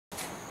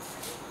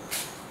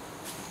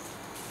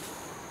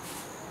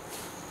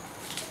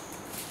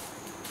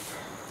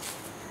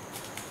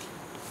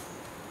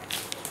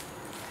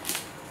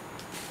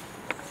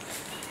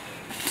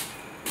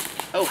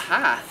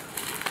Hi.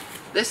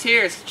 This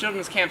here is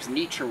Children's Camp's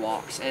Nature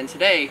Walks, and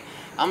today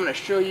I'm going to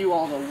show you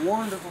all the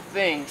wonderful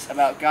things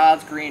about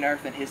God's green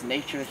earth and His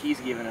nature that He's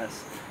given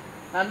us.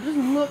 Now just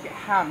look at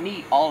how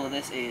neat all of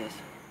this is.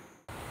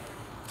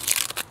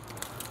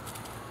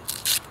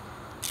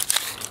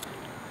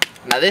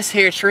 Now this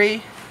here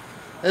tree,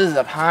 this is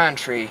a pine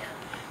tree.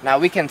 Now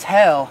we can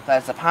tell that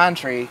it's a pine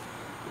tree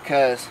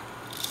because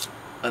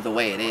of the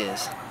way it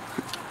is.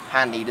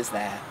 How neat is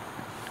that?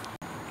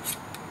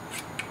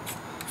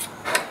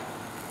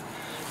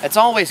 It's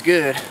always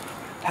good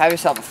to have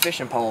yourself a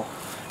fishing pole,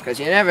 because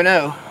you never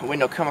know when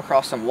you'll come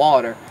across some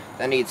water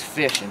that needs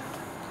fishing.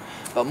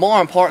 But more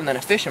important than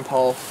a fishing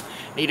pole,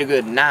 you need a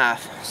good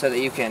knife so that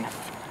you can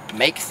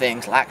make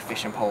things like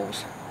fishing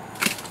poles.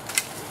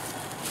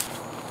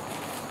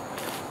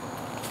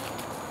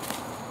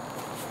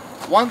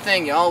 One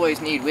thing you always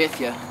need with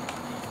you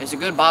is a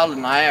good bottle of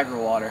Niagara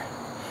water,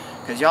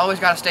 because you always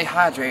got to stay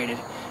hydrated,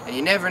 and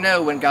you never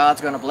know when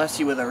God's going to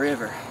bless you with a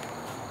river.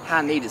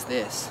 How neat is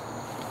this?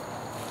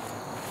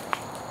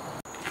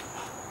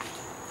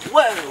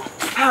 Whoa!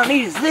 How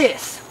neat is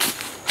this?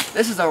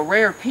 This is a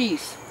rare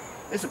piece.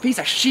 This is a piece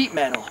of sheet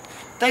metal.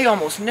 They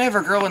almost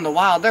never grow in the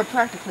wild. They're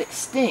practically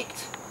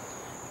extinct.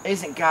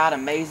 Isn't God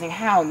amazing?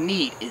 How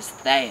neat is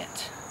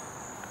that?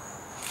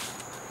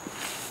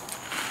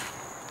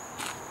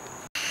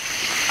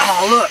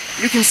 Oh look,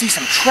 you can see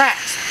some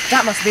tracks.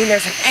 That must mean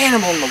there's an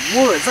animal in the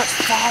woods. Let's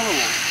follow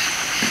them.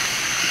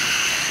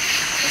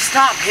 It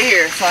stopped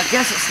here, so I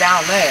guess it's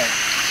down there.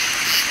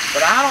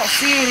 But I don't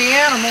see any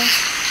animals.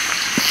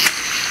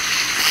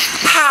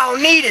 How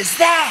neat is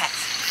that?